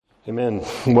Amen.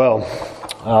 Well,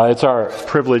 it's our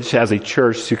privilege as a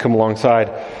church to come alongside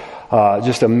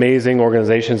just amazing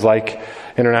organizations like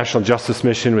International Justice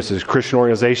Mission, which is a Christian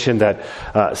organization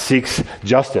that seeks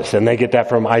justice. And they get that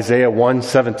from Isaiah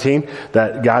 1:17,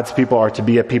 that God's people are to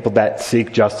be a people that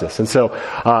seek justice. And so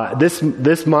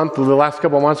this month, the last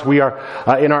couple of months, we are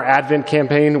in our Advent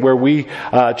campaign where we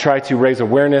try to raise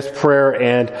awareness, prayer,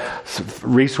 and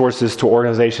resources to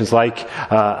organizations like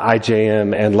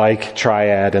IJM and like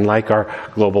Triad and like our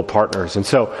global partners. And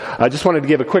so I just wanted to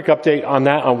give a quick update on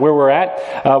that, on where we're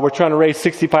at. We're trying to raise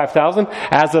 $65,000.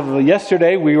 As of yesterday,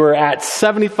 we were at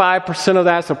 75% of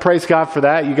that, so praise God for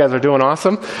that. You guys are doing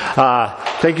awesome.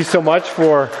 Thank you so much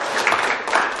for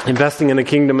investing in the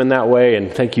kingdom in that way,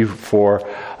 and thank you for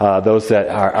those that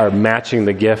are matching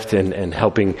the gift and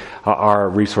helping our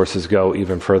resources go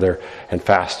even further and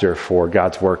faster for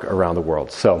God's work around the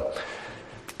world. So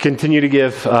continue to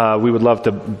give. We would love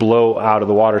to blow out of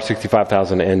the water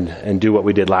 $65,000 and do what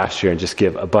we did last year and just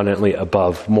give abundantly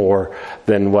above more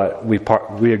than what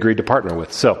we agreed to partner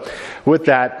with. So with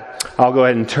that, I'll go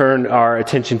ahead and turn our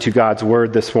attention to God's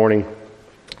Word this morning.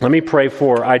 Let me pray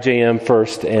for IJM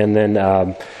first, and then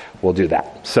we'll do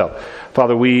that. So,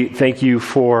 Father, we thank you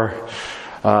for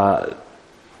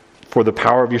the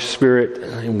power of your Spirit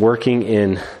in working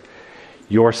in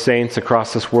your saints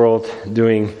across this world,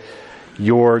 doing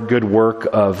your good work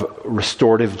of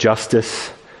restorative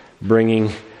justice,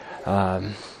 bringing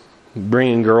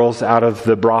girls out of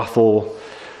the brothel,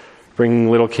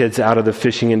 bringing little kids out of the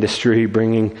fishing industry,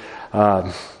 bringing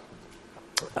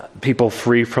people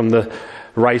free from the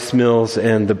rice mills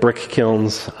and the brick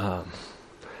kilns.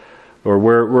 Or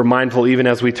we're mindful, even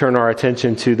as we turn our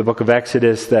attention to the book of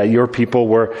Exodus, that your people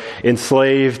were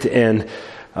enslaved and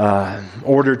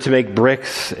ordered to make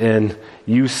bricks, and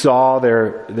you saw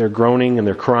their groaning and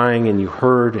their crying, and you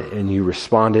heard and you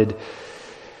responded.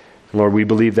 Lord, we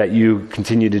believe that you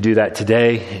continue to do that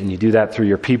today, and you do that through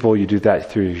your people, you do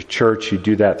that through your church, you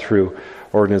do that through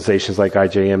organizations like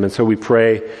IJM. And so we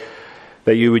pray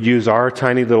that you would use our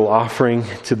tiny little offering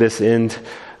to this end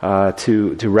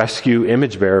to rescue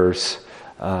image bearers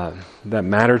that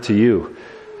matter to you,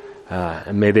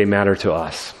 and may they matter to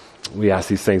us. We ask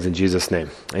these things in Jesus'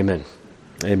 name. Amen.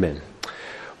 Amen.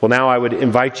 Well, now I would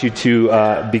invite you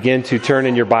to begin to turn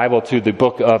in your Bible to the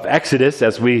book of Exodus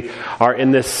as we are in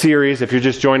this series. If you're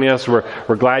just joining us,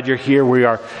 we're glad you're here. We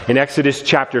are in Exodus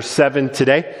chapter 7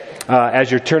 today. As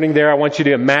you're turning there, I want you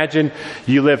to imagine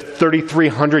you lived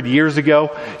 3,300 years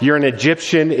ago. You're an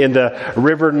Egyptian in the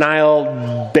River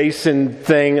Nile basin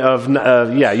thing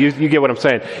you get what I'm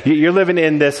saying. You're living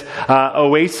in this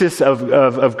oasis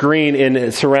of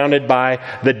green surrounded by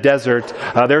the desert.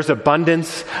 There's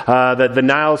abundance. The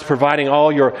Nile is providing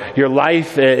all your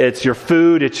life. It's your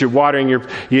food. It's your watering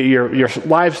your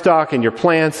livestock and your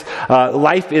plants.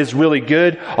 Life is really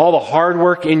good. All the hard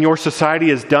work in your society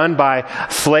is done by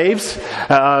slaves.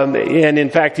 And in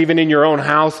fact, even in your own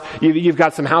house, you've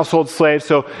got some household slaves.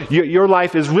 So your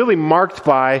life is really marked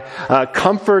by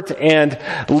comfort and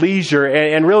leisure.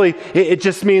 And really, it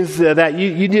just means that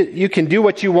you can do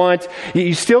what you want.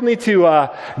 You still need to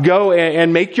go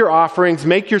and make your offerings,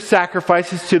 make your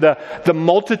sacrifices to the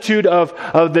multitude of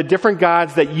the different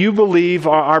gods that you believe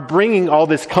are bringing all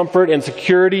this comfort and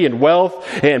security and wealth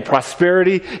and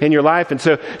prosperity in your life. And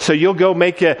so you'll go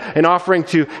make an offering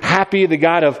to Happy, the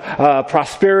god of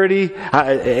prosperity,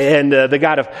 and the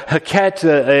god of Heket,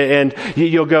 and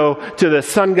you'll go to the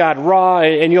sun god Ra,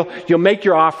 and you'll make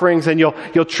your offerings, and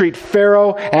you'll treat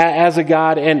Pharaoh as a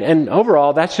god, and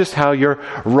overall that's just how you're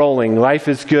rolling. Life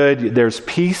is good. There's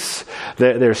peace.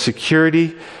 There's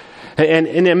security, and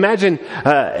imagine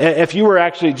if you were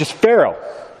actually just Pharaoh.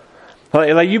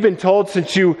 Like you've been told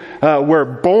since you were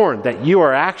born that you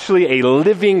are actually a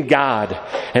living God,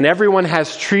 and everyone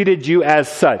has treated you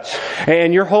as such.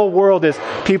 And your whole world is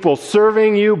people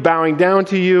serving you, bowing down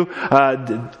to you,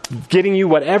 getting you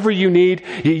whatever you need.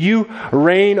 You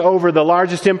reign over the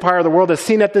largest empire the world has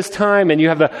seen at this time, and you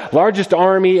have the largest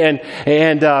army, and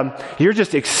you're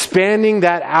just expanding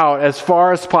that out as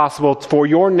far as possible for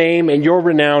your name and your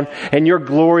renown and your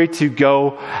glory to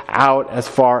go out as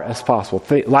far as possible.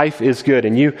 Life is good,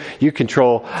 and you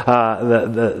control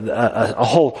a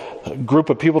whole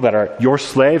group of people that are your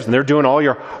slaves, and they're doing all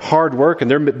your hard work, and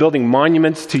they're building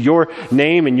monuments to your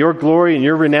name and your glory and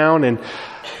your renown. And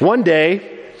one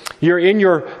day you're in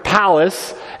your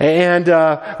palace, and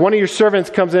one of your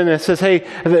servants comes in and says, "Hey,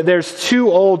 there's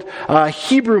two old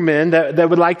Hebrew men that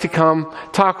would like to come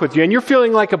talk with you." And you're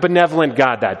feeling like a benevolent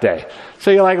God that day,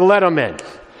 so you're like, "Let them in."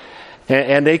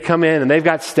 And they come in and they've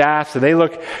got staffs and they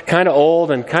look kind of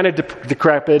old and kind of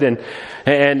decrepit and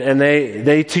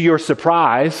they, to your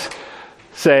surprise,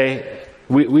 say,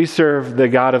 we serve the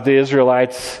God of the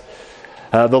Israelites,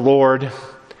 the Lord.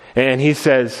 And he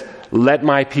says, let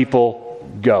my people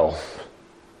go.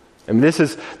 And this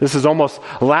is almost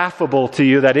laughable to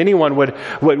you that anyone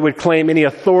would claim any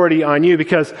authority on you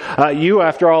because you,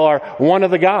 after all, are one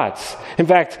of the gods. In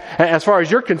fact, as far as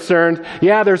you're concerned,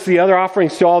 yeah, there's the other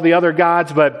offerings to all the other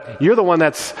gods, but you're the one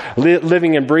that's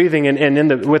living and breathing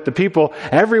and with the people.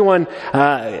 Everyone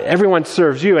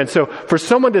serves you. And so for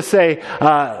someone to say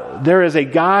there is a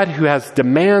God who has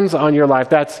demands on your life,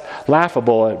 that's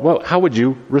laughable. Well, how would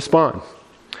you respond?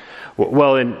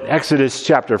 Well, in Exodus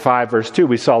chapter 5, verse 2,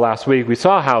 we saw last week, we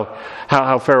saw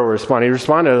how Pharaoh responded. He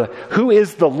responded, who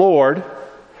is the Lord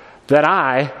that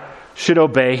I should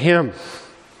obey him?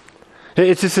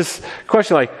 It's just this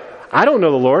question like, I don't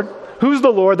know the Lord. Who's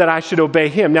the Lord that I should obey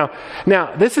him?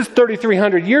 Now, this is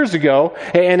 3,300 years ago,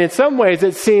 and in some ways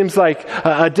it seems like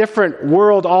a different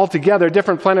world altogether, a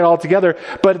different planet altogether.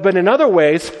 But in other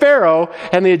ways, Pharaoh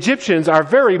and the Egyptians are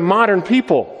very modern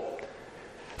people.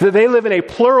 They live in a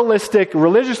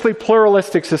religiously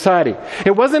pluralistic society.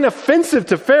 It wasn't offensive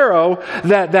to Pharaoh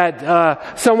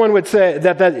that someone would say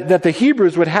that the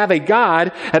Hebrews would have a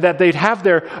God, and that they'd have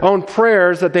their own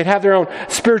prayers, that they'd have their own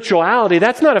spirituality.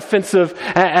 That's not offensive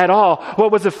at all.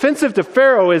 What was offensive to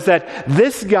Pharaoh is that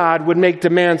this God would make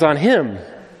demands on him.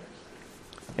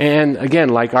 And again,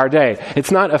 like our day,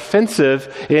 it's not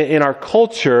offensive in our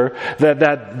culture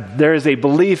that there is a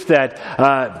belief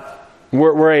that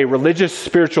we're a religious,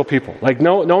 spiritual people. Like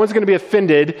no one's going to be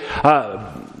offended.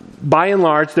 By and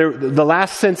large, the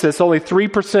last census, only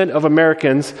 3% of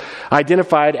Americans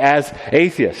identified as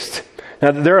atheists.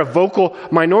 Now, they're a vocal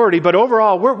minority, but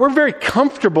overall, we're very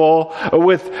comfortable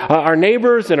with our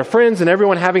neighbors and our friends and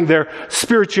everyone having their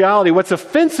spirituality. What's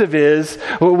offensive is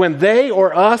when they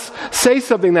or us say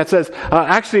something that says,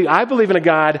 actually, I believe in a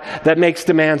God that makes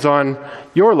demands on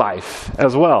your life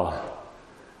as well.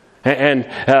 And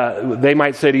they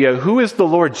might say to you, who is the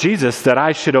Lord Jesus that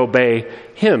I should obey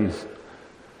him?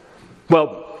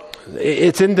 Well,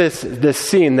 it's in this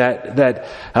scene that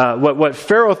what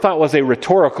Pharaoh thought was a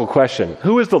rhetorical question.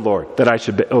 Who is the Lord that I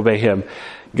should obey him?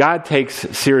 God takes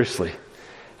seriously.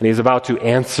 And he's about to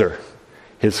answer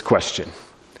his question.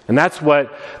 And that's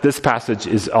what this passage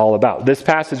is all about. This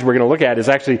passage we're going to look at is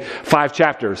actually 5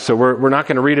 chapters. So we're not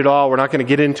going to read it all. We're not going to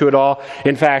get into it all.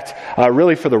 In fact,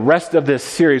 really for the rest of this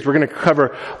series, we're going to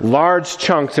cover large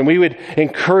chunks. And we would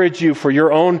encourage you for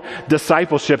your own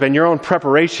discipleship and your own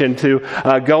preparation to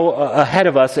go ahead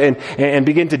of us and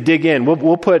begin to dig in.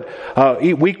 We'll put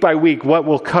week by week what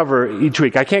we'll cover each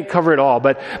week. I can't cover it all,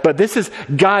 but this is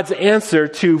God's answer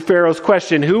to Pharaoh's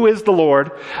question, who is the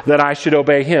Lord that I should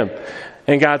obey him?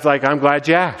 And God's like, I'm glad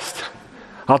you asked.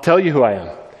 I'll tell you who I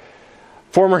am.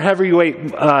 Former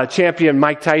heavyweight champion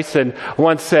Mike Tyson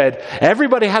once said,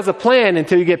 everybody has a plan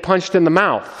until you get punched in the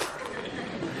mouth.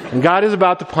 And God is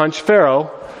about to punch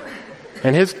Pharaoh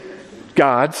and his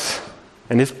gods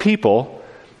and his people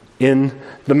in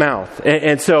the mouth.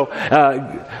 And so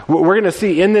we're going to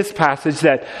see in this passage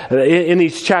that in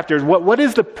these chapters, what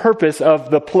is the purpose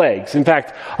of the plagues? In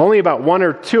fact, only about 1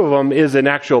 or 2 of them is an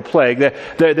actual plague.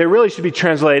 They really should be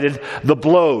translated the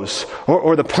blows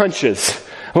or the punches.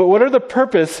 What are the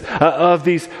purpose of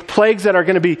these plagues that are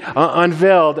going to be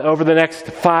unveiled over the next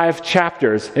 5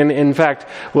 chapters? And in fact,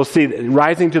 we'll see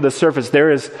rising to the surface, there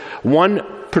is one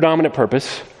predominant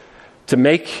purpose: to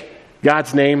make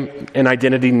God's name and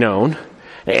identity known,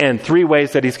 and 3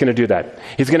 ways that he's going to do that.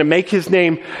 He's going to make his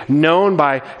name known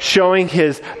by showing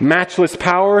his matchless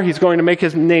power. He's going to make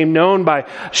his name known by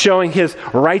showing his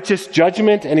righteous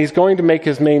judgment, and he's going to make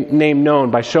his name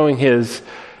known by showing his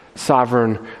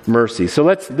sovereign mercy. So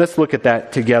let's look at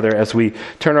that together as we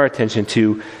turn our attention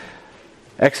to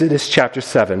Exodus chapter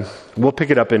 7. We'll pick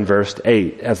it up in verse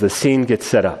 8 as the scene gets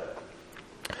set up.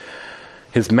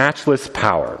 His matchless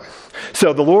power.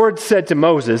 So the Lord said to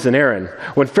Moses and Aaron,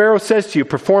 when Pharaoh says to you,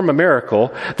 perform a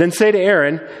miracle, then say to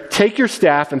Aaron, take your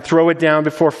staff and throw it down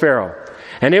before Pharaoh,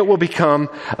 and it will become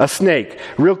a snake.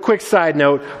 Real quick side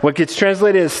note, what gets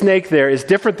translated as snake there is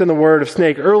different than the word of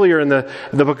snake earlier in the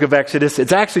book of Exodus.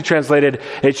 It's actually translated,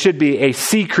 it should be a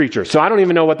sea creature. So I don't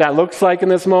even know what that looks like in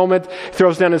this moment. He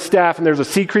throws down his staff and there's a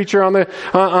sea creature on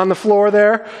the floor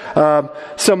there.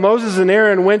 So Moses and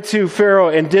Aaron went to Pharaoh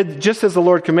and did just as the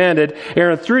Lord commanded.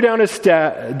 Aaron threw down his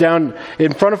staff down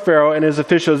in front of Pharaoh and his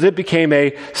officials. It became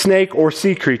a snake or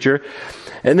sea creature.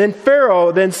 And then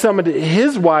Pharaoh then summoned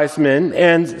his wise men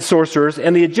and sorcerers,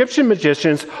 and the Egyptian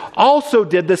magicians also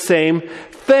did the same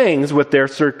things with their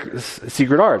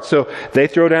secret arts. So they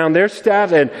throw down their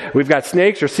staff, and we've got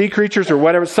snakes or sea creatures or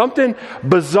whatever. Something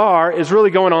bizarre is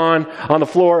really going on the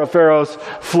floor of Pharaoh's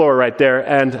floor right there.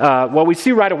 And what we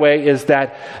see right away is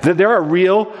that there are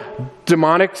real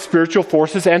demonic spiritual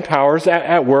forces and powers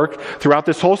at work throughout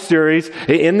this whole series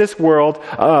in this world,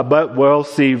 but we'll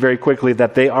see very quickly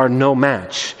that they are no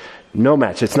match. No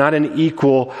match. It's not an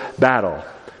equal battle.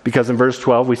 Because in verse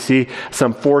 12, we see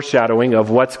some foreshadowing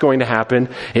of what's going to happen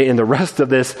in the rest of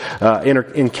this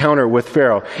encounter with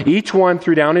Pharaoh. Each one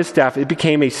threw down his staff. It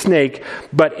became a snake,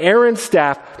 but Aaron's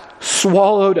staff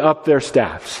swallowed up their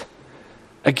staffs.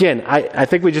 Again, I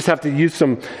think we just have to use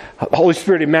some Holy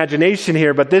Spirit imagination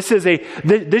here, but this should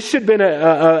have been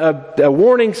a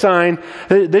warning sign.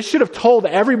 This should have told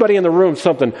everybody in the room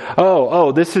something.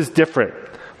 Oh, this is different.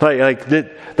 Like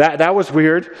that was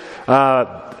weird.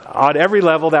 On every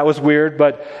level, that was weird,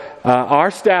 but our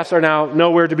staffs are now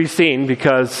nowhere to be seen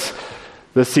because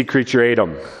the sea creature ate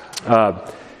them.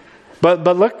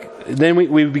 But look, then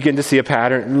we begin to see a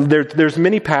pattern. There's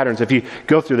many patterns if you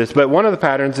go through this, but one of the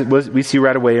patterns we see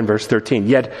right away in verse 13.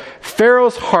 Yet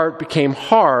Pharaoh's heart became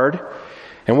hard,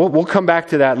 and we'll come back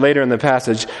to that later in the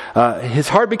passage. His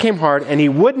heart became hard, and he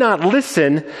would not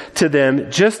listen to them,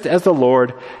 just as the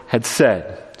Lord had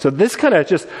said. So this kind of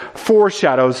just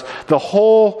foreshadows the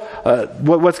whole,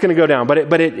 what's going to go down.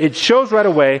 But it shows right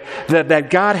away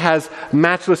that God has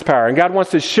matchless power. And God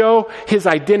wants to show his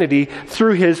identity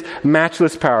through his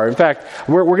matchless power. In fact,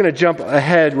 we're going to jump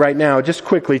ahead right now just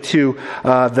quickly to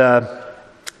the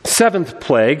seventh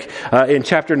plague in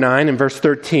chapter 9 and verse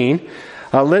 13.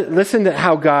 Listen to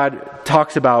how God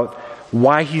talks about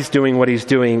why he's doing what he's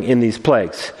doing in these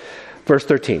plagues. Verse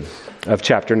 13 of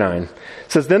chapter 9.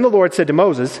 It says, Then the Lord said to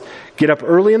Moses, Get up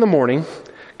early in the morning,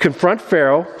 confront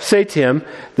Pharaoh, say to him,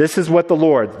 This is what the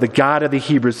Lord, the God of the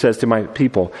Hebrews, says to my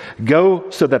people. Go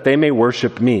so that they may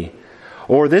worship me.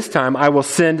 Or this time I will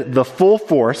send the full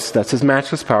force, that's his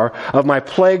matchless power, of my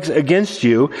plagues against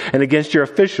you and against your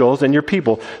officials and your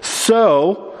people.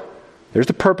 So, there's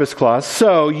the purpose clause,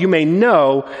 so you may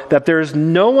know that there is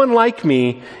no one like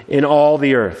me in all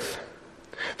the earth.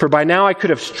 For by now I could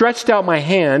have stretched out my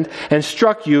hand and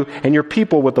struck you and your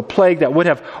people with the plague that would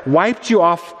have wiped you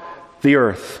off the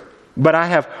earth. But I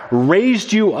have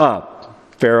raised you up,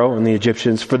 Pharaoh and the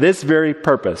Egyptians, for this very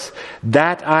purpose,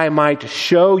 that I might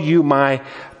show you my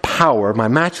power, my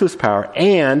matchless power,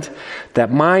 and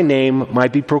that my name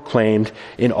might be proclaimed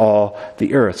in all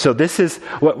the earth. So this is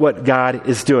what God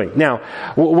is doing. Now,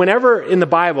 whenever in the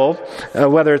Bible,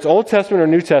 whether it's Old Testament or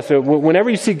New Testament, whenever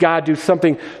you see God do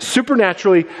something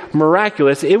supernaturally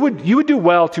miraculous, you would do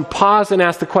well to pause and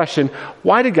ask the question,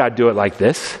 why did God do it like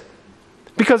this?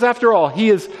 Because after all, he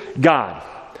is God.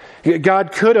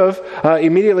 God could have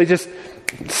immediately just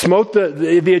smote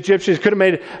the Egyptians, could have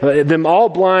made them all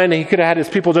blind, and he could have had his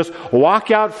people just walk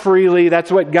out freely.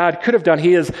 That's what God could have done.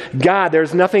 He is God.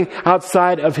 There's nothing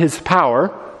outside of his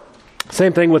power.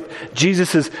 Same thing with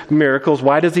Jesus' miracles.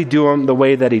 Why does he do them the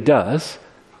way that he does?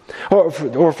 Or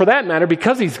for that matter,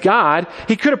 because he's God,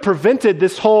 he could have prevented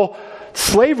this whole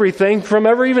slavery thing from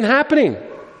ever even happening.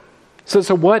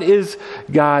 So what is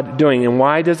God doing, and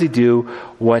why does he do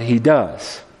what he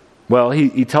does? Well,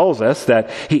 he tells us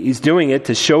that he's doing it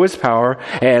to show his power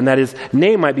and that his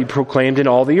name might be proclaimed in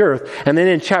all the earth. And then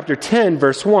in chapter 10,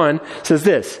 verse 1, says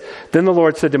this, Then the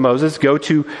Lord said to Moses, Go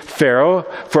to Pharaoh,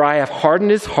 for I have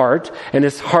hardened his heart and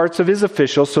his hearts of his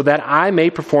officials, so that I may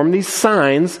perform these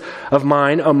signs of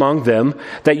mine among them,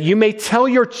 that you may tell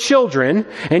your children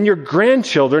and your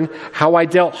grandchildren how I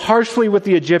dealt harshly with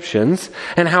the Egyptians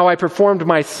and how I performed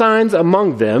my signs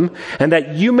among them, and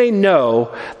that you may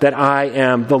know that I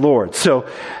am the Lord. So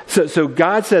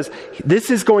God says this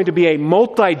is going to be a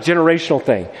multi-generational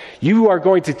thing. You are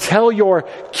going to tell your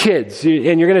kids,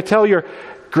 and you're going to tell your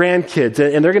grandkids,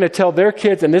 and they're going to tell their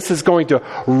kids, and this is going to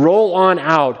roll on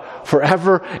out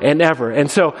forever and ever. And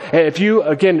so if you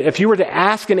were to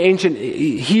ask an ancient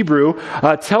Hebrew,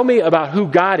 tell me about who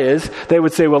God is, they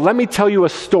would say, well, let me tell you a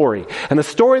story. And the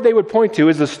story they would point to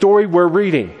is the story we're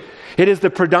reading. It is the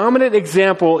predominant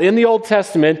example in the Old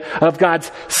Testament of God's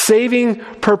saving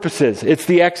purposes. It's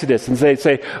the Exodus. And they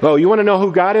say, oh, you want to know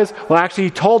who God is? Well, actually, he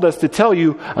told us to tell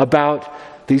you about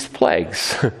these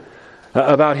plagues,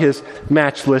 about his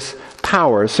matchless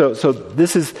power. So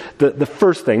this is the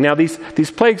first thing. Now, these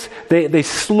plagues, they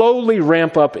slowly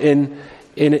ramp up in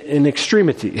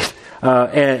extremity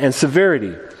and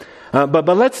severity. But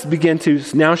let's begin to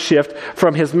now shift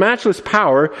from his matchless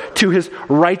power to his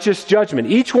righteous judgment.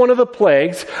 Each one of the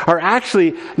plagues are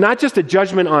actually not just a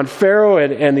judgment on Pharaoh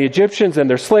and the Egyptians and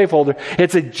their slaveholder.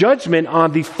 It's a judgment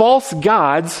on the false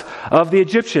gods of the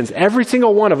Egyptians. Every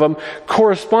single one of them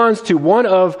corresponds to one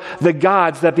of the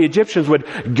gods that the Egyptians would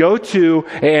go to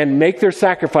and make their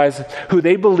sacrifice, who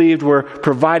they believed were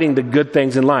providing the good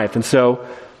things in life. And so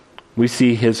we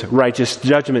see his righteous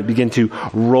judgment begin to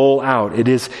roll out. It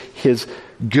is his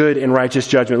good and righteous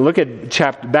judgment. Look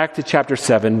at back to chapter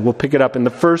 7. We'll pick it up in the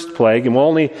first plague, and we'll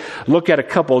only look at a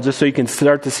couple just so you can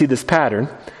start to see this pattern.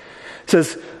 It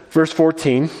says, verse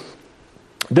 14,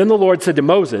 "Then the Lord said to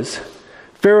Moses,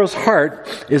 'Pharaoh's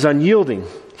heart is unyielding.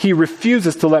 He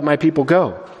refuses to let my people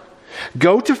go.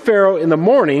 Go to Pharaoh in the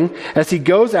morning as he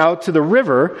goes out to the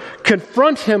river,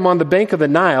 confront him on the bank of the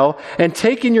Nile, and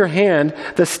take in your hand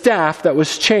the staff that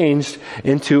was changed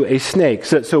into a snake.'"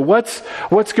 So what's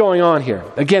going on here?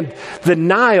 Again, the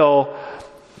Nile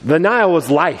was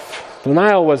life. The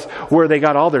Nile was where they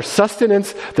got all their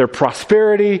sustenance, their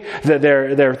prosperity,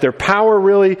 their power,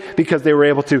 really, because they were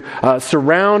able to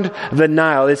surround the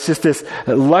Nile. It's just this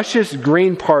luscious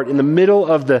green part in the middle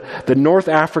of the North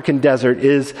African desert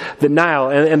is the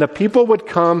Nile. And the people would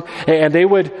come and they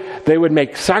would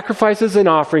make sacrifices and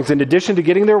offerings. In addition to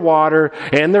getting their water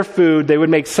and their food, they would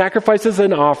make sacrifices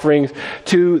and offerings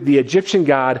to the Egyptian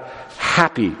god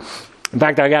Hapi. In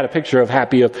fact, I got a picture of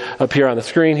Hapi up here on the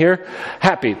screen here.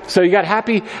 Hapi. So you got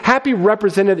Hapi. Hapi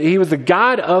represented, he was the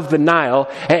god of the Nile,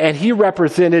 and he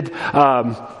represented,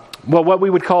 what we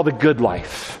would call the good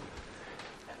life.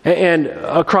 And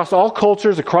across all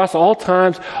cultures, across all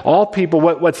times, all people,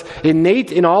 what's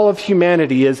innate in all of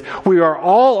humanity is we are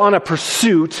all on a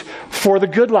pursuit for the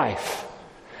good life.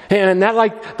 And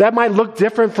that might look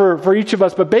different for each of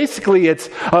us, but basically it's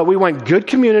we want good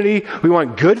community, we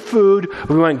want good food,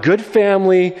 we want good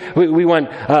family, we want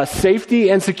safety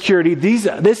and security.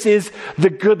 This is the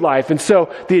good life. And so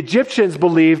the Egyptians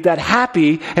believed that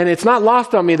Hapi, and it's not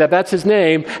lost on me that that's his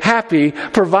name, Hapi,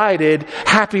 provided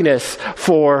happiness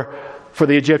for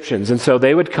the Egyptians. And so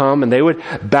they would come and they would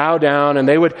bow down and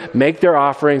they would make their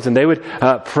offerings and they would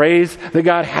praise the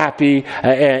god Hapi,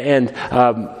 and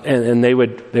they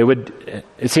would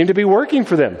it seemed to be working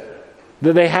for them.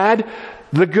 That they had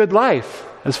the good life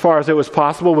as far as it was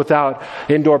possible without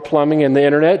indoor plumbing and the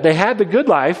internet. They had the good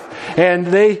life, and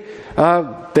they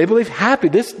believed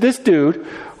Hapi, this dude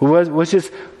was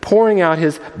just pouring out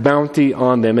his bounty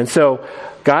on them. And so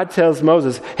God tells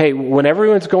Moses, hey, when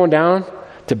everyone's going down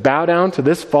to bow down to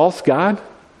this false god,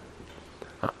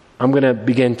 I'm going to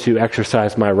begin to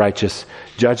exercise my righteous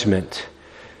judgment.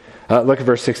 Look at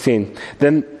verse 16.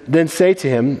 Then say to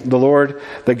him, the Lord,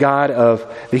 the God of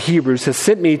the Hebrews, has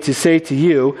sent me to say to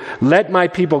you, let my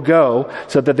people go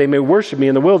so that they may worship me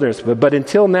in the wilderness. But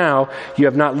until now, you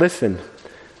have not listened.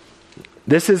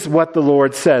 This is what the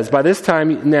Lord says. By this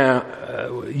time now,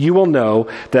 you will know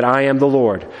that I am the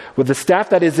Lord. With the staff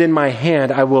that is in my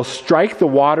hand, I will strike the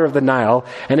water of the Nile,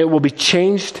 and it will be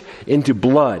changed into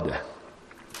blood.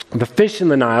 The fish in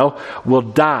the Nile will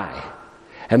die,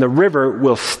 and the river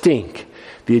will stink.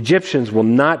 The Egyptians will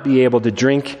not be able to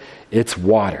drink its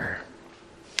water.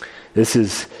 This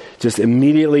is just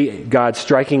immediately God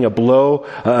striking a blow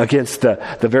against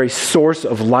the very source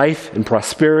of life and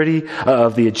prosperity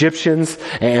of the Egyptians.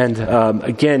 And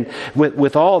again,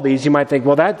 with all these, you might think,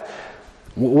 well,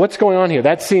 what's going on here?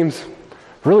 That seems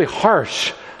really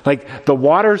harsh. Like the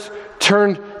waters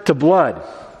turned to blood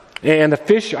and the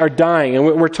fish are dying. And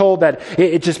we're told that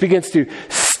it just begins to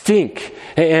stink.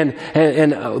 And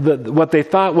what they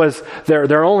thought was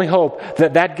their only hope,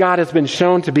 that God has been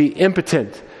shown to be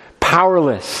impotent,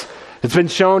 powerless. It's been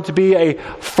shown to be a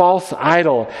false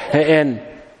idol. And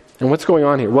what's going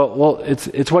on here? Well,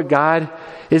 it's what God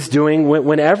is doing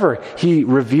whenever He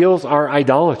reveals our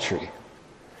idolatry.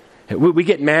 We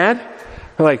get mad.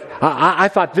 We're like, I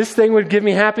thought this thing would give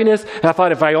me happiness. And I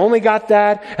thought if I only got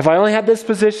that, if I only had this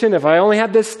position, if I only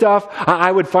had this stuff,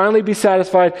 I would finally be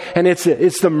satisfied. And it's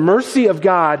the mercy of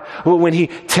God when He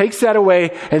takes that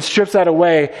away and strips that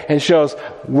away and shows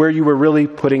where you were really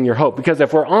putting your hope. Because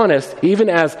if we're honest, even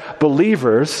as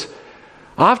believers,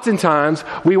 oftentimes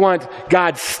we want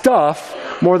God's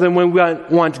stuff more than we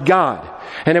want God.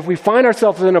 And if we find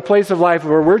ourselves in a place of life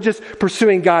where we're just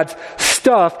pursuing God's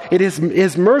stuff, it is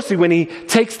His mercy when He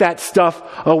takes that stuff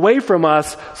away from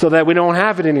us so that we don't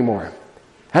have it anymore.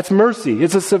 That's mercy.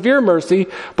 It's a severe mercy,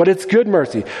 but it's good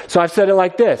mercy. So I've said it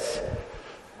like this.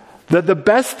 The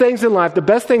best things in life, the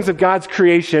best things of God's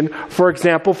creation, for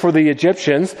example, for the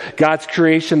Egyptians, God's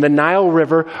creation, the Nile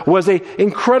River, was an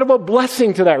incredible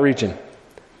blessing to that region.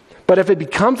 But if it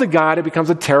becomes a god, it becomes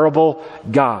a terrible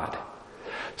god.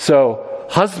 So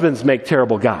husbands make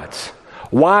terrible gods.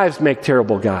 Wives make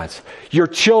terrible gods. Your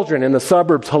children in the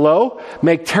suburbs,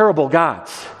 make terrible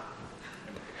gods.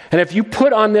 And if you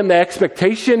put on them the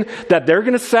expectation that they're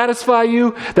going to satisfy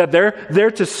you, that they're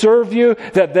there to serve you,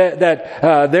 that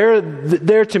they're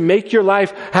there to make your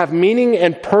life have meaning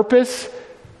and purpose,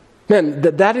 man,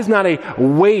 that is not a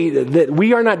weight, that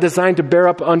we are not designed to bear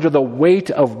up under the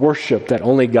weight of worship that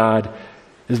only God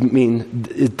is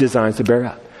designed to bear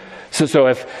up. So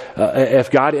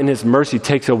if God in His mercy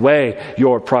takes away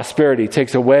your prosperity,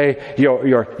 takes away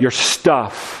your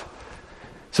stuff,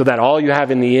 so that all you have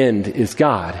in the end is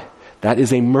God, that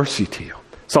is a mercy to you.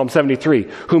 Psalm 73,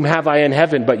 whom have I in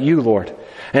heaven but you, Lord?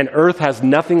 And earth has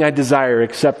nothing I desire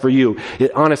except for you.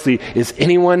 Honestly, is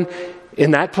anyone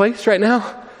in that place right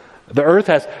now? The earth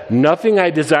has nothing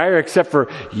I desire except for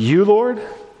you, Lord?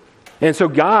 And so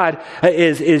God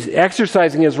is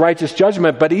exercising His righteous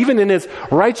judgment, but even in His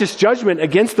righteous judgment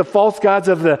against the false gods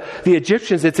of the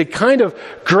Egyptians, it's a kind of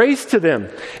grace to them.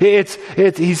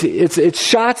 It's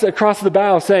shots across the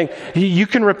bow saying, you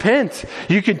can repent,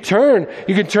 you can turn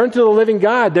to the living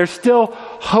God. There's still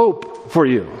hope for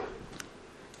you.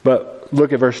 But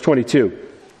look at verse 22.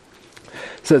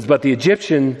 It says, but the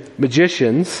Egyptian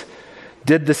magicians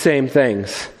did the same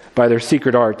things by their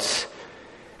secret arts.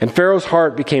 And Pharaoh's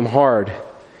heart became hard.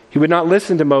 He would not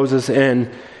listen to Moses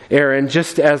and Aaron,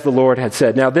 just as the Lord had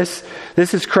said. Now this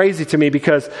is crazy to me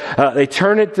because they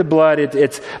turn it to blood.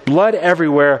 It's blood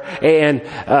everywhere. And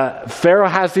Pharaoh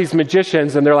has these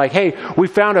magicians and they're like, hey, we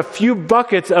found a few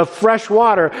buckets of fresh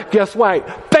water. Guess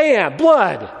what? Bam,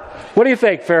 blood. What do you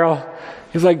think, Pharaoh?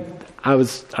 He's like, I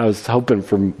was hoping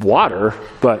for water,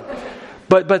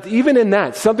 But even in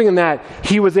that, something in that,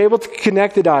 he was able to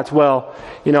connect the dots. Well,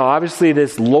 obviously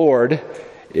this Lord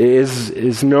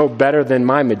is no better than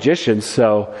my magician,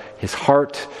 so his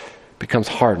heart becomes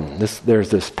hardened. There's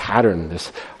this pattern,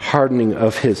 this hardening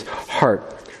of his heart.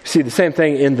 See the same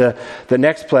thing in the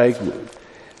next plague.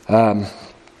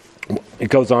 It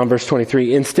goes on, verse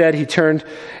 23. Instead, he turned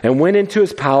and went into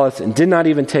his palace and did not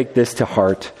even take this to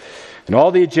heart. And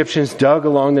all the Egyptians dug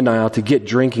along the Nile to get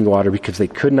drinking water because they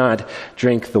could not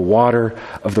drink the water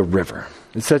of the river.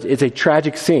 It's a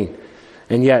tragic scene.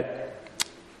 And yet,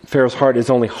 Pharaoh's heart is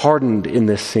only hardened in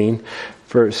this scene.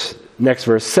 Next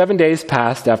verse, 7 days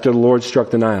passed after the Lord struck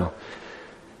the Nile.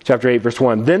 Chapter 8, verse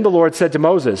 1. Then the Lord said to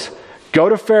Moses, go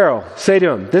to Pharaoh, say to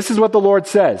him, this is what the Lord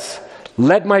says,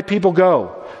 let my people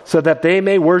go, so that they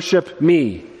may worship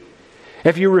me.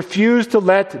 If you refuse to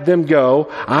let them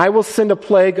go, I will send a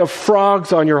plague of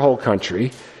frogs on your whole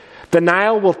country. The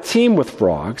Nile will teem with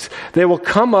frogs. They will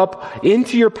come up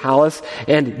into your palace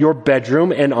and your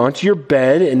bedroom and onto your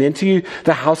bed and into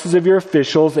the houses of your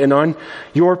officials and on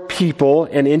your people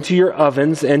and into your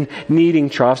ovens and kneading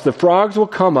troughs. The frogs will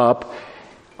come up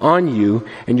on you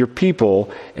and your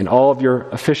people and all of your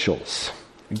officials.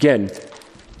 Again,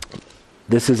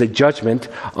 this is a judgment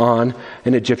on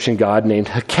an Egyptian god named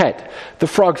Heket, the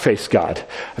frog-faced god.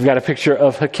 I've got a picture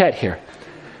of Heket here.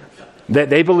 That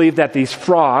they believed that these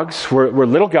frogs were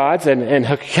little gods and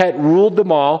Heket ruled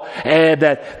them all, and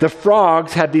that the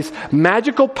frogs had this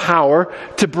magical power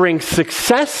to bring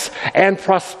success and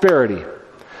prosperity.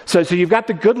 So you've got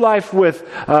the good life with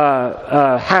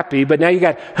Happy, but now you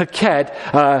got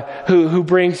Heket who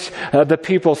brings the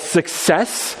people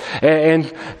success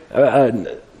and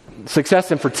success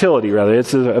and fertility, rather.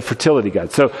 It's a fertility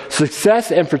god. So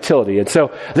success and fertility. And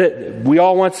so we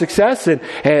all want success and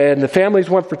the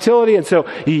families want fertility. And so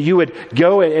you would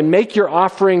go and make your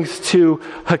offerings to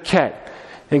Heket.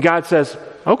 And God says,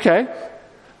 okay,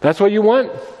 that's what you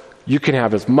want? You can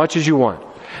have as much as you want.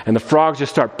 And the frogs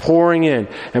just start pouring in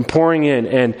and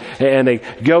they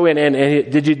go in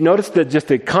and did you notice just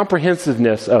the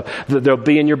comprehensiveness of they'll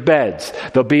be in your beds,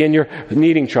 they'll be in your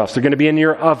kneading troughs, they're going to be in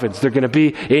your ovens, they're going to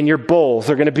be in your bowls,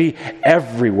 they're going to be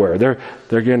everywhere.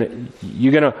 You're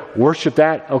going to worship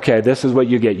that? Okay, this is what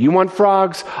you get. You want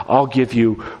frogs? I'll give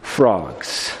you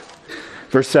frogs.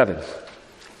 Verse 7.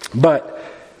 But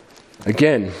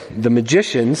again, the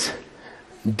magicians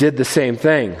did the same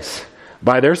things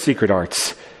by their secret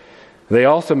arts. They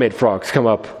also made frogs come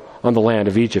up on the land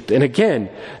of Egypt. And again,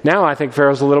 now I think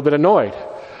Pharaoh's a little bit annoyed.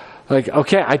 Like,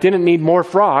 okay, I didn't need more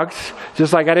frogs,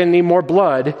 just like I didn't need more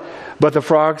blood, but the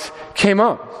frogs came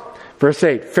up. Verse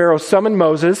 8, Pharaoh summoned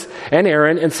Moses and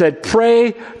Aaron and said,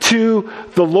 pray to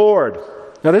the Lord.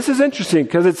 Now this is interesting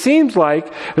because it seems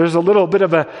like there's a little bit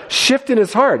of a shift in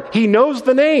his heart. He knows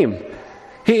the name.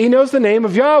 He knows the name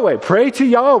of Yahweh. Pray to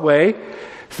Yahweh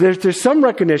So there's some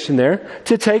recognition there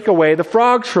to take away the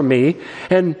frogs from me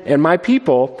and my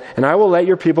people, and I will let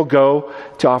your people go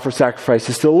to offer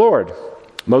sacrifices to the Lord.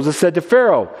 Moses said to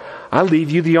Pharaoh, I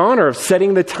leave you the honor of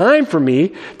setting the time for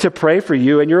me to pray for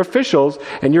you and your officials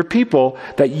and your people,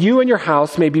 that you and your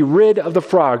house may be rid of the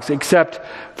frogs, except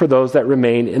for those that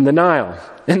remain in the Nile.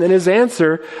 And then his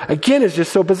answer, again, is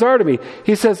just so bizarre to me.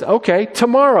 He says, okay,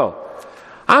 tomorrow.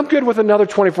 I'm good with another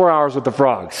 24 hours with the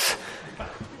frogs.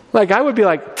 Like, I would be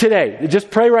like, today,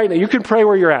 just pray right now. You can pray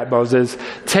where you're at, Moses.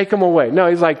 Take them away. No,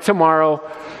 he's like, tomorrow,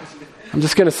 I'm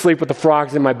just going to sleep with the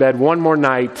frogs in my bed one more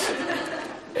night,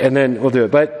 and then we'll do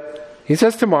it. But he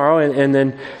says tomorrow, and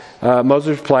then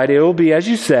Moses replied, it will be as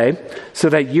you say, so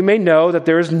that you may know that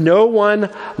there is no one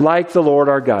like the Lord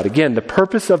our God. Again, the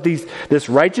purpose of this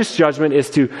righteous judgment is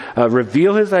to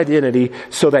reveal his identity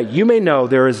so that you may know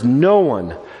there is no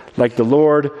one like the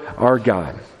Lord our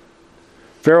God.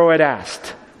 Pharaoh had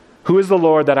asked, who is the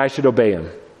Lord that I should obey him?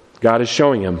 God is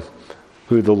showing him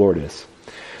who the Lord is.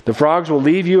 The frogs will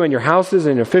leave you and your houses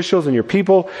and your officials and your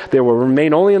people. They will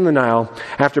remain only in the Nile.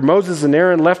 After Moses and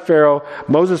Aaron left Pharaoh,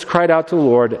 Moses cried out to the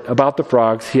Lord about the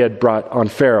frogs he had brought on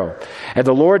Pharaoh. And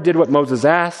the Lord did what Moses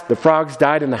asked. The frogs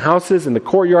died in the houses, in the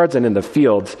courtyards, and in the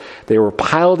fields. They were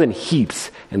piled in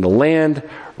heaps, and the land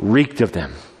reeked of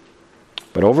them.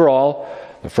 But overall,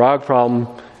 the frog problem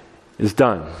is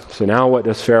done. So now what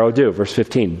does Pharaoh do? Verse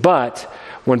 15. But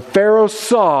when Pharaoh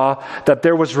saw that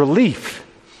there was relief,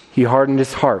 he hardened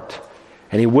his heart,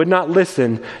 and he would not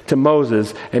listen to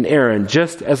Moses and Aaron,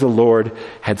 just as the Lord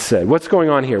had said. What's going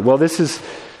on here? Well, this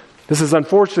is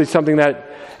unfortunately something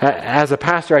that, as a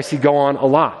pastor, I see go on a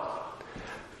lot.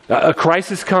 A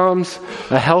crisis comes,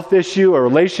 a health issue, a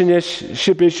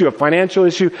relationship issue, a financial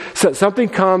issue. So something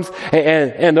comes,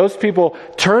 and those people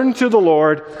turn to the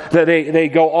Lord. They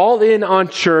go all in on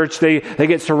church. They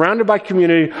get surrounded by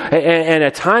community, and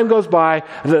a time goes by.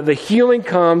 The healing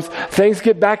comes. Things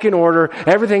get back in order.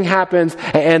 Everything happens,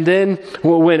 and then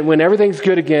when everything's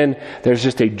good again, there's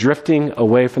just a drifting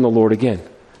away from the Lord again.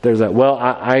 There's that, well,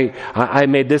 I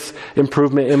made this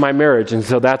improvement in my marriage, and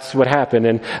so that's what happened.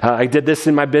 And I did this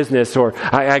in my business, or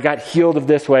I got healed of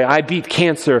this way. I beat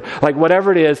cancer. Like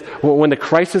whatever it is, when the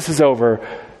crisis is over,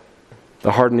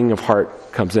 the hardening of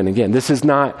heart comes in again. This is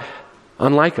not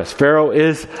unlike us. Pharaoh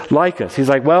is like us. He's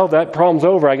like, well, that problem's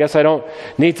over. I guess I don't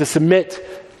need to submit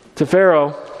to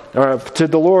Pharaoh or to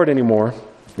the Lord anymore.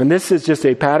 And this is just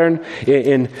a pattern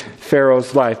in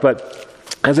Pharaoh's life. But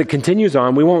as it continues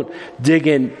on, we won't dig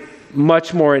in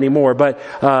much more anymore, but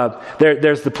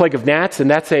there's the plague of gnats,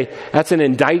 and that's an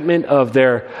indictment of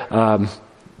their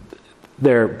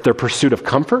pursuit of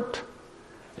comfort.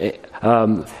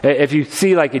 If you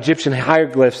see like Egyptian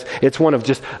hieroglyphs, it's one of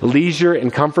just leisure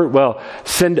and comfort. Well,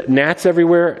 send gnats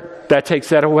everywhere. That takes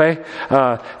that away.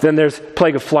 Then there's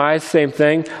plague of flies, same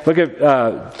thing. Look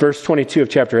at verse 22 of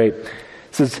chapter 8. It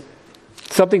says,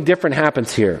 something different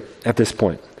happens here at this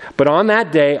point. But on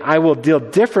that day, I will deal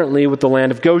differently with the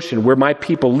land of Goshen, where my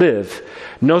people live.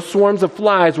 No swarms of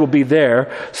flies will be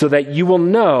there, so that you will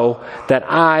know that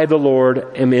I, the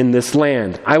Lord, am in this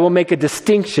land. I will make a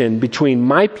distinction between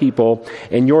my people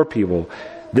and your people.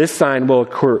 This sign will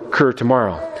occur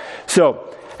tomorrow.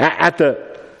 So, at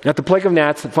the plague of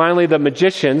gnats, finally the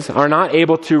magicians are not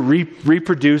able to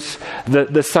reproduce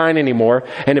the sign anymore.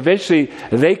 And eventually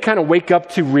they kind of wake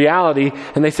up to reality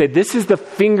and they say, this is the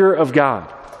finger of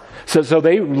God. So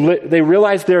they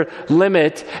realize their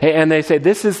limit and they say,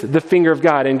 this is the finger of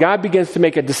God. And God begins to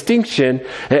make a distinction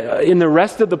in the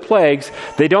rest of the plagues.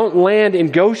 They don't land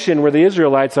in Goshen where the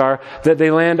Israelites are, that they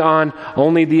land on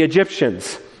only the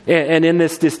Egyptians. And in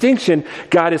this distinction,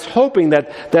 God is hoping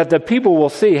that the people will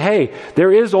see, hey,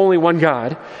 there is only one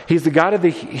God. He's the God of the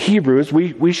Hebrews.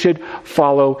 We should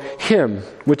follow him,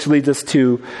 which leads us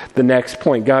to the next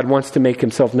point. God wants to make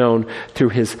himself known through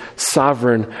his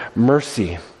sovereign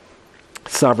mercy.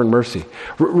 Sovereign mercy.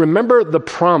 Remember the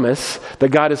promise that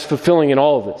God is fulfilling in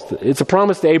all of this. It's a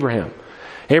promise to Abraham.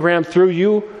 Abraham, through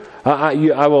you,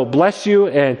 I will bless you,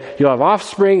 and you'll have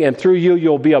offspring, and through you,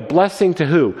 you'll be a blessing to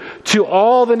who? To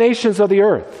all the nations of the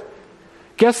earth.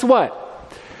 Guess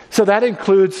what? So that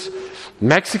includes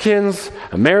Mexicans,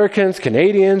 Americans,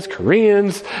 Canadians,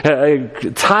 Koreans,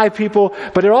 Thai people,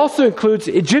 but it also includes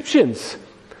Egyptians.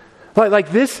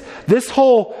 Like this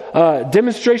whole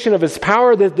demonstration of his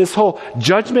power, this whole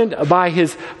judgment by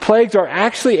his plagues are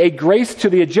actually a grace to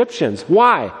the Egyptians.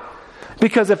 Why?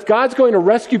 Because if God's going to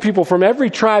rescue people from every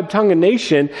tribe, tongue, and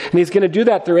nation, and he's going to do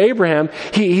that through Abraham,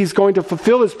 he's going to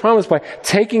fulfill his promise by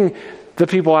taking the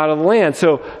people out of the land.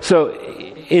 So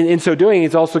in so doing,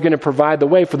 he's also going to provide the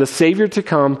way for the Savior to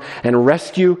come and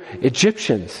rescue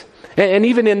Egyptians. And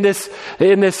even in this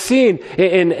scene,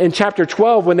 in chapter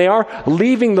 12, when they are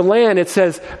leaving the land, it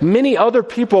says many other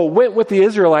people went with the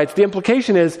Israelites. The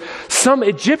implication is some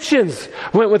Egyptians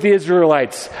went with the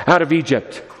Israelites out of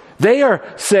Egypt. They are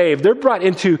saved. They're brought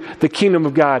into the kingdom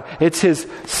of God. It's his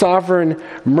sovereign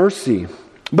mercy.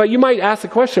 But you might ask the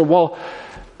question, well,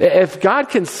 if God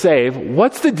can save,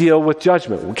 what's the deal with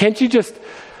judgment? Well, can't you just...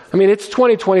 it's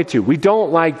 2022. We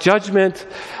don't like judgment,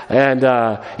 and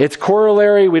its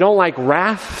corollary, we don't like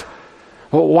wrath.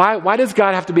 Well, why does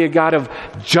God have to be a God of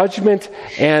judgment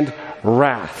and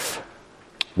wrath?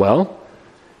 Well,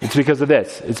 it's because of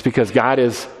this. It's because God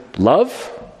is love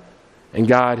and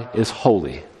God is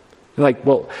holy. You're like,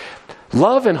 well,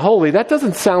 love and holy, that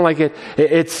doesn't sound like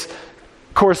it's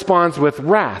corresponds with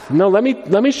wrath. No, let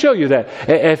me show you that.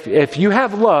 If you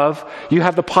have love, you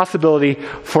have the possibility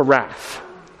for wrath.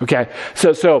 Okay,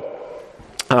 so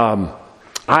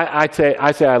I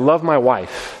say I love my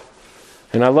wife,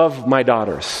 and I love my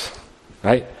daughters,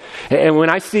 right? And when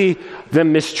I see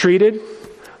them mistreated,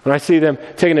 when I see them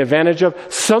taken advantage of,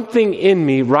 something in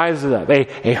me rises up.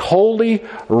 A holy,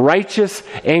 righteous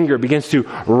anger begins to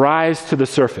rise to the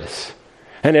surface.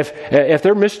 And if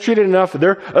they're mistreated enough, if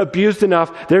they're abused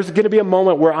enough, there's going to be a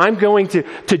moment where I'm going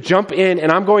to jump in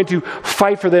and I'm going to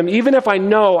fight for them, even if I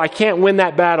know I can't win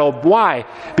that battle. Why?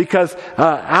 Because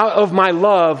out of my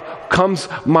love comes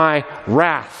my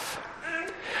wrath.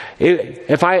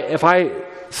 If I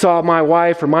saw my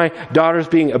wife or my daughters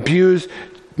being abused,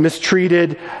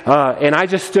 mistreated, and I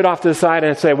just stood off to the side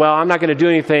and say, well, I'm not going to do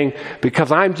anything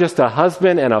because I'm just a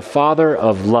husband and a father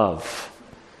of love.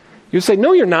 You say,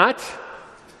 no, you're not.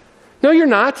 No, you're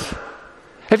not.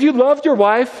 If you loved your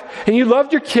wife and you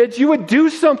loved your kids, you would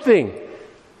do something.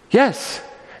 Yes.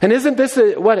 And isn't this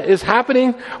what is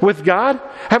happening with God?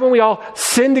 Haven't we all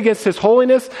sinned against his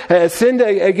holiness, sinned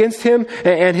against him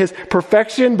and his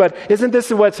perfection? But isn't this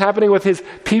what's happening with his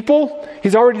people?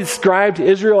 He's already described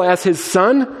Israel as his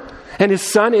son, and his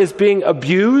son is being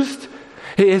abused.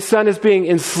 His son is being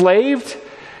enslaved.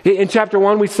 In chapter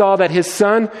 1, we saw that his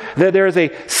son, that there is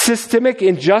a systemic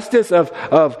injustice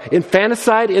of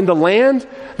infanticide in the land,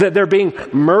 that they're being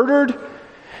murdered.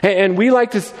 And we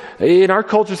like to, in our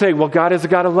culture, say, well, God is a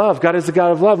God of love. God is a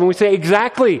God of love. And we say,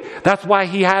 exactly, that's why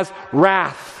he has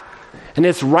wrath. And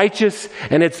it's righteous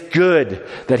and it's good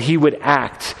that he would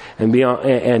act and be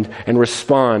and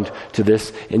respond to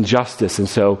this injustice. And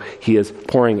so he is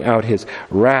pouring out his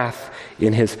wrath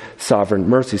in his sovereign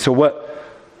mercy. So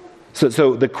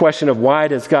the question of why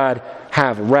does God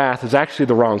have wrath is actually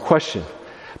the wrong question.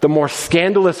 The more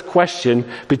scandalous question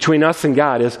between us and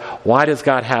God is, why does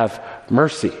God have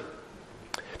mercy?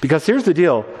 Because here's the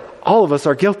deal, all of us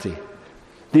are guilty.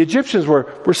 The Egyptians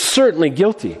were certainly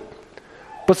guilty,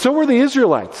 but so were the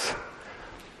Israelites.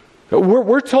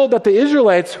 We're told that the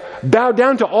Israelites bowed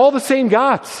down to all the same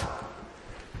gods.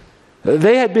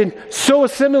 They had been so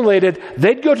assimilated,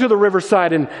 they'd go to the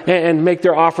riverside and make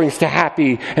their offerings to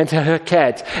Happy and to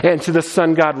Heket and to the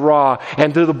sun god Ra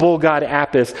and to the bull god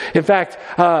Apis. In fact,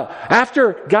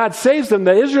 after God saves them,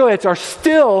 the Israelites are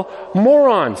still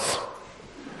morons.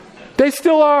 They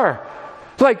still are.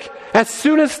 Like, as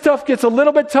soon as stuff gets a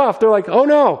little bit tough, they're like, oh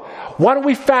no, why don't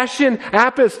we fashion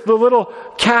Apis, the little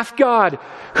calf god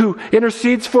who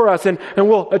intercedes for us, and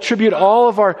we'll attribute all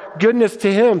of our goodness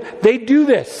to him. They do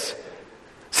this.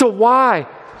 So why?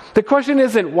 The question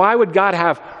isn't why would God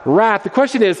have wrath? The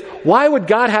question is, why would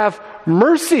God have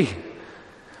mercy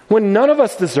when none of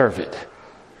us deserve it?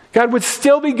 God would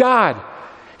still be God.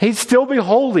 He'd still be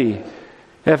holy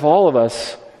if all of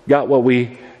us got what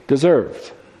we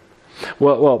deserved.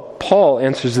 Well, Paul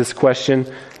answers this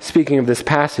question, speaking of this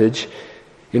passage,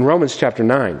 in Romans chapter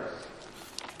 9.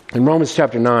 In Romans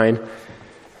chapter 9,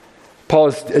 Paul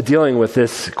is dealing with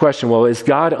this question. Well, is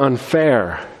God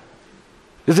unfair?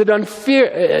 Is it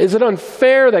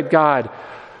unfair that God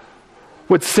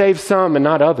would save some and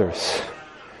not others?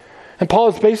 And Paul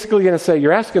is basically going to say,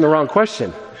 you're asking the wrong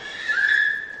question.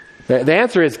 The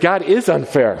answer is God is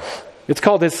unfair. It's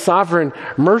called his sovereign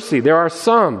mercy. There are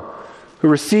some who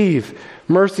receive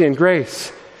mercy and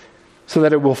grace so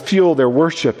that it will fuel their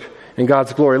worship in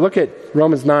God's glory. Look at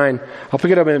Romans 9. I'll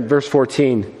pick it up in verse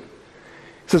 14. It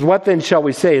says, what then shall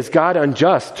we say? Is God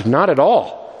unjust? Not at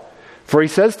all. For he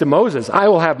says to Moses, I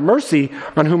will have mercy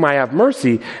on whom I have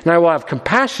mercy, and I will have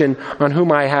compassion on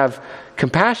whom I have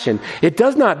compassion. It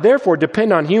does not therefore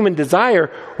depend on human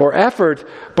desire or effort,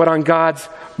 but on God's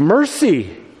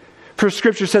mercy. For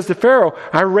Scripture says to Pharaoh,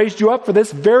 I raised you up for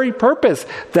this very purpose,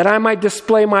 that I might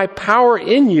display my power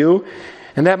in you,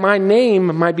 and that my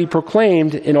name might be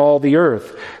proclaimed in all the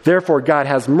earth. Therefore God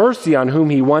has mercy on whom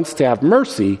he wants to have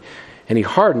mercy, and he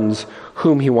hardens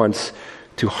whom he wants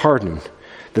to harden.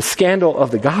 The scandal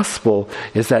of the gospel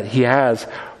is that he has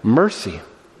mercy,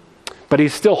 but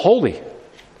he's still holy,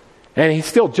 and he's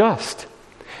still just.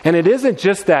 And it isn't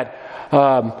just that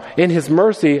in his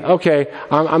mercy, okay,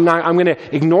 I'm going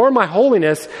to ignore my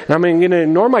holiness, and I'm going to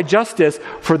ignore my justice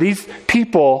for these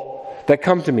people that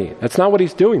come to me. That's not what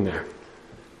he's doing there.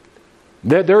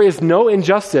 There is no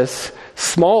injustice,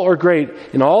 small or great,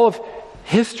 in all of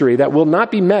history that will not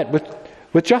be met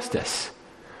with justice.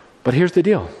 But here's the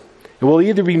deal. It will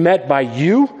either be met by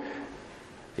you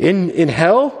in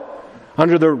hell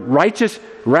under the righteous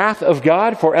wrath of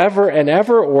God forever and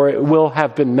ever, or it will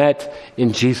have been met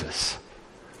in Jesus,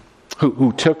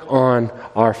 who took on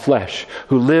our flesh,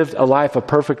 who lived a life of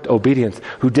perfect obedience,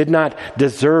 who did not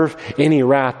deserve any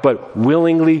wrath, but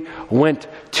willingly went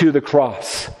to the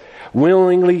cross,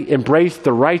 willingly embraced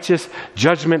the righteous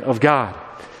judgment of God.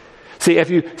 See,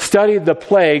 if you study the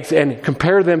plagues and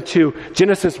compare them to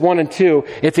Genesis 1 and 2,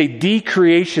 it's a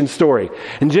decreation story.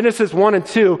 In Genesis 1 and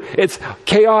 2, it's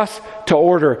chaos to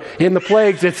order. In the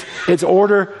plagues, it's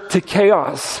order to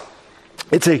chaos.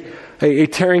 It's a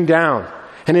tearing down.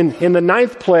 And in the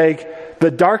ninth plague, the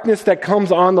darkness that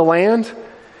comes on the land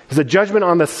is a judgment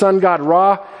on the sun god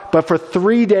Ra, but for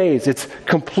 3 days, it's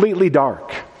completely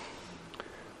dark.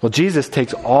 Well, Jesus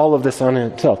takes all of this on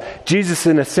himself. Jesus,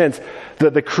 in a sense,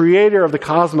 the creator of the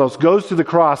cosmos, goes to the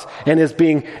cross and is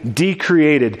being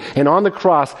decreated. And on the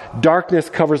cross, darkness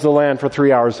covers the land for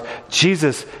 3 hours.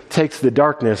 Jesus takes the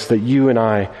darkness that you and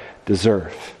I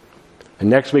deserve. And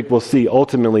next week we'll see,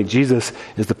 ultimately, Jesus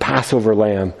is the Passover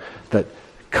lamb that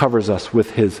covers us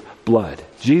with his blood.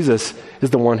 Jesus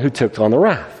is the one who took on the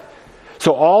wrath.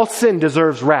 So all sin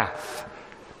deserves wrath.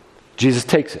 Jesus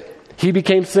takes it. He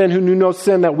became sin who knew no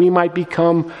sin, that we might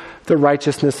become the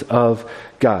righteousness of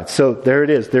God. So there it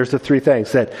is. There's the three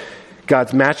things: that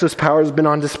God's matchless power has been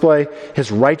on display,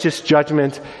 his righteous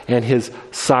judgment, and his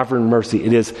sovereign mercy.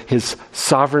 It is his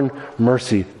sovereign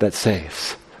mercy that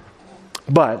saves.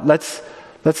 But let's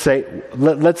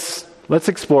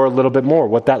explore a little bit more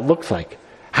what that looks like.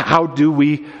 How do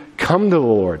we come to the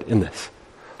Lord in this?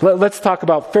 Let's talk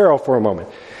about Pharaoh for a moment.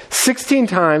 16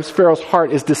 times Pharaoh's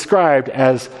heart is described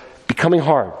as becoming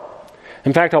hard.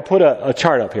 In fact, I'll put a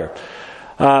chart up here.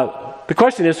 The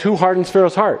question is, who hardens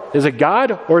Pharaoh's heart? Is it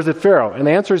God or is it Pharaoh? And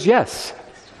the answer is yes.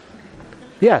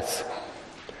 Yes.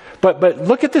 But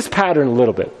look at this pattern a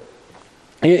little bit.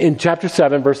 In chapter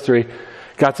 7, verse 3,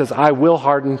 God says, I will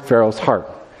harden Pharaoh's heart.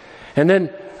 And then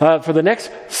for the next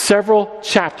several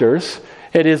chapters,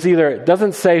 it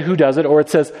doesn't say who does it, or it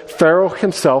says Pharaoh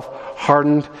himself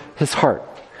hardened his heart.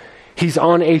 He's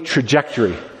on a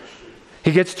trajectory.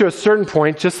 He gets to a certain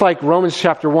point, just like Romans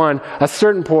chapter 1, a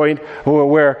certain point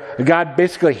where God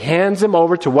basically hands him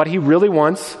over to what he really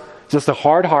wants, just a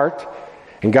hard heart,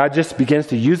 and God just begins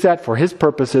to use that for his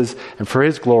purposes and for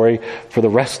his glory for the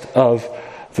rest of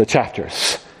the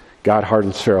chapters. God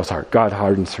hardens Pharaoh's heart. God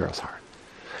hardens Pharaoh's heart.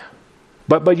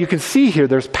 But you can see here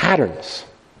there's patterns.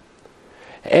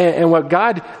 And what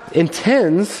God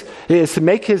intends is to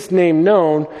make his name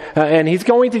known, and he's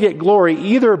going to get glory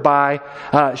either by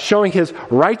showing his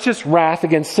righteous wrath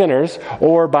against sinners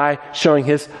or by showing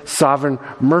his sovereign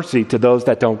mercy to those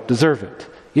that don't deserve it.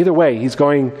 Either way, he's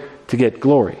going to get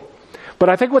glory. But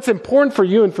I think what's important for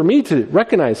you and for me to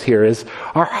recognize here is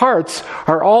our hearts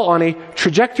are all on a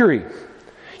trajectory.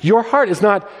 Your heart is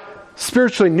not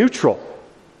spiritually neutral.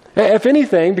 If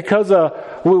anything, because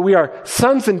we are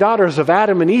sons and daughters of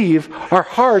Adam and Eve, our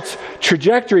heart's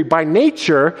trajectory by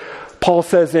nature, Paul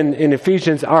says in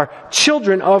Ephesians, are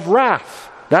children of wrath.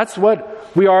 That's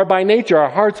what we are by nature. Our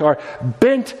hearts are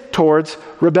bent towards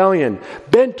rebellion,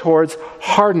 bent towards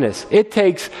hardness. It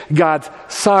takes God's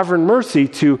sovereign mercy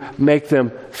to make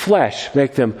them flesh,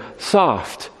 make them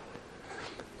soft.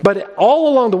 But all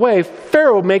along the way,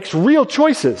 Pharaoh makes real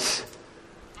choices.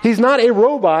 He's not a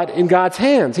robot in God's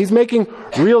hands. He's making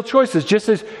real choices, just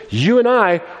as you and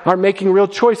I are making real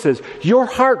choices. Your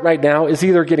heart right now is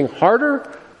either getting harder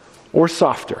or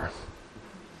softer.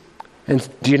 And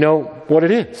do you know what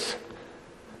it is?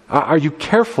 Are you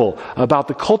careful about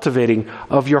the cultivating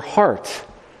of your heart?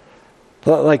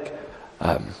 Like,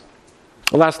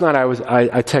 last night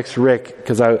I texted Rick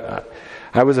because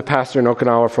I was a pastor in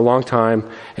Okinawa for a long time,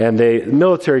 and the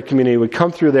military community would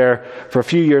come through there for a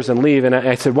few years and leave. And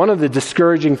I said, one of the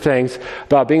discouraging things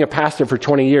about being a pastor for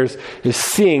 20 years is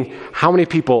seeing how many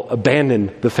people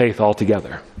abandon the faith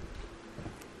altogether.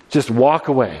 Just walk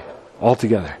away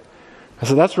altogether. I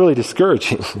said, that's really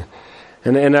discouraging.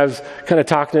 and I was kind of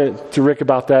talking to Rick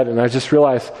about that, and I just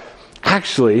realized,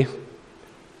 actually,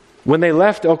 when they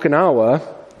left Okinawa,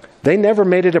 They never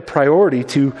made it a priority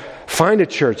to find a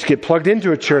church, get plugged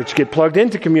into a church, get plugged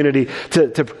into community,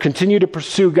 to continue to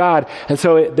pursue God. And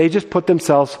so they just put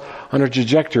themselves on a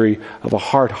trajectory of a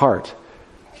hard heart.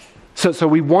 So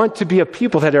we want to be a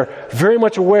people that are very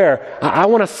much aware, I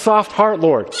want a soft heart,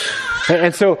 Lord.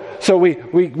 And so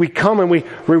we come and we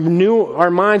renew our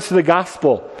minds to the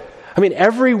gospel. I mean,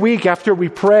 every week after we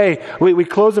pray, we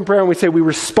close in prayer and we say we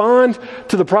respond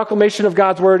to the proclamation of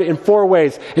God's word in 4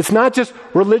 ways. It's not just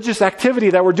religious activity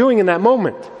that we're doing in that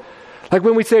moment. Like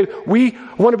when we say we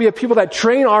want to be a people that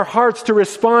train our hearts to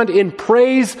respond in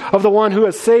praise of the one who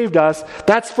has saved us,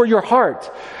 that's for your heart.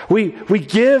 We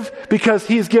give because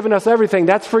he's given us everything.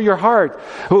 That's for your heart.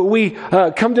 We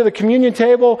come to the communion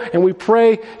table and we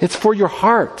pray. It's for your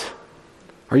heart.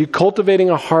 Are you cultivating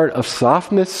a heart of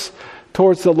softness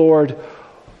towards the Lord,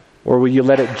 or will you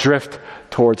let it drift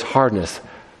towards hardness?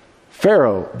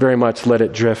 Pharaoh very much let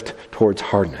it drift towards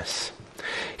hardness.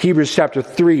 Hebrews chapter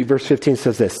 3 verse 15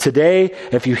 says this, "Today,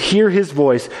 if you hear his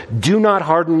voice, do not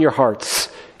harden your hearts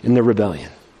in the rebellion."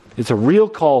 It's a real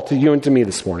call to you and to me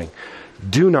this morning.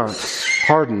 Do not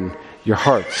harden your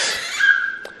hearts.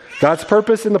 God's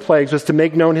purpose in the plagues was to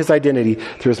make known his identity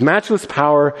through his matchless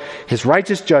power, his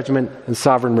righteous judgment, and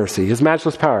sovereign mercy. His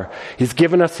matchless power. He's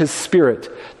given us his Spirit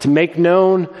to make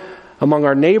known among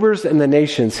our neighbors and the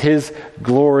nations his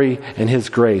glory and his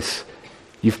grace.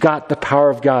 You've got the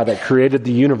power of God that created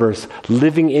the universe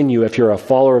living in you if you're a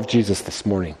follower of Jesus this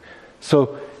morning.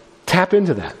 So tap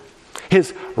into that.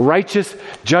 His righteous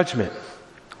judgment.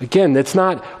 Again, it's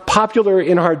not popular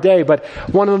in our day, but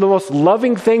one of the most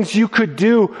loving things you could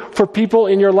do for people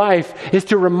in your life is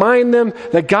to remind them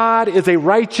that God is a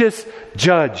righteous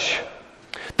judge.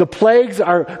 The plagues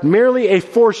are merely a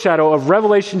foreshadow of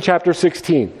Revelation chapter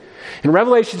 16. In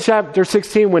Revelation chapter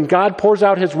 16, when God pours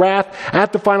out his wrath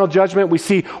at the final judgment, we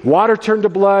see water turn to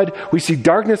blood. We see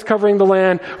darkness covering the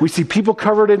land. We see people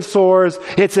covered in sores.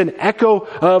 It's an echo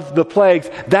of the plagues.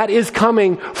 That is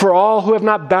coming for all who have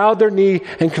not bowed their knee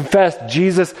and confessed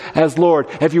Jesus as Lord.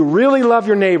 If you really love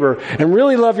your neighbor and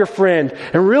really love your friend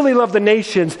and really love the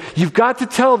nations, you've got to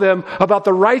tell them about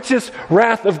the righteous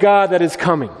wrath of God that is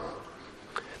coming.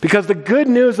 Because the good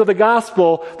news of the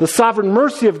gospel, the sovereign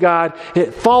mercy of God,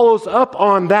 it follows up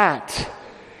on that.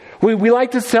 We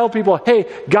like to tell people, hey,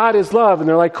 God is love. And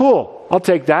they're like, cool, I'll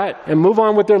take that and move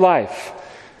on with their life.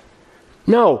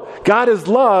 No, God is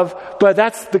love, but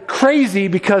that's the crazy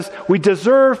because we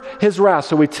deserve his wrath.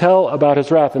 So we tell about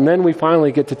his wrath. And then we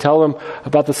finally get to tell them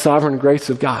about the sovereign grace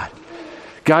of God.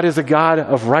 God is a God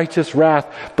of righteous wrath,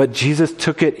 but Jesus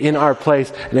took it in our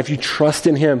place. And if you trust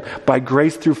in him by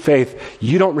grace through faith,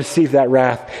 you don't receive that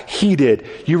wrath. He did.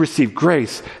 You receive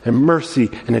grace and mercy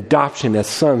and adoption as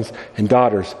sons and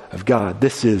daughters of God.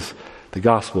 This is the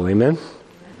gospel. Amen?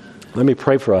 Let me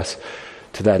pray for us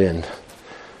to that end.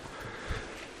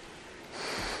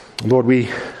 Lord, we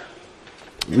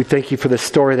thank you for the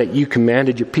story that you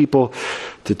commanded your people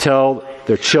to tell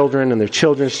their children and their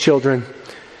children's children.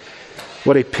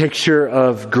 What a picture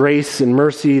of grace and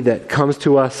mercy that comes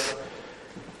to us.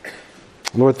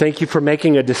 Lord, thank you for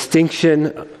making a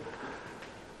distinction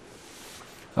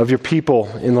of your people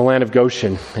in the land of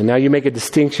Goshen. And now you make a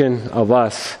distinction of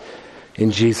us in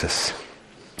Jesus.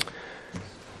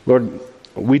 Lord,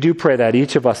 we do pray that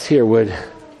each of us here would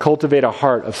cultivate a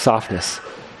heart of softness.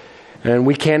 And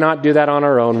we cannot do that on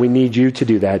our own. We need you to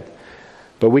do that.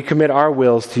 But we commit our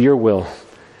wills to your will.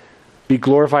 Be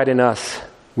glorified in us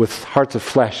with hearts of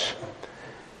flesh,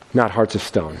 not hearts of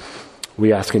stone.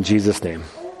 We ask in Jesus' name.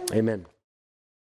 Amen.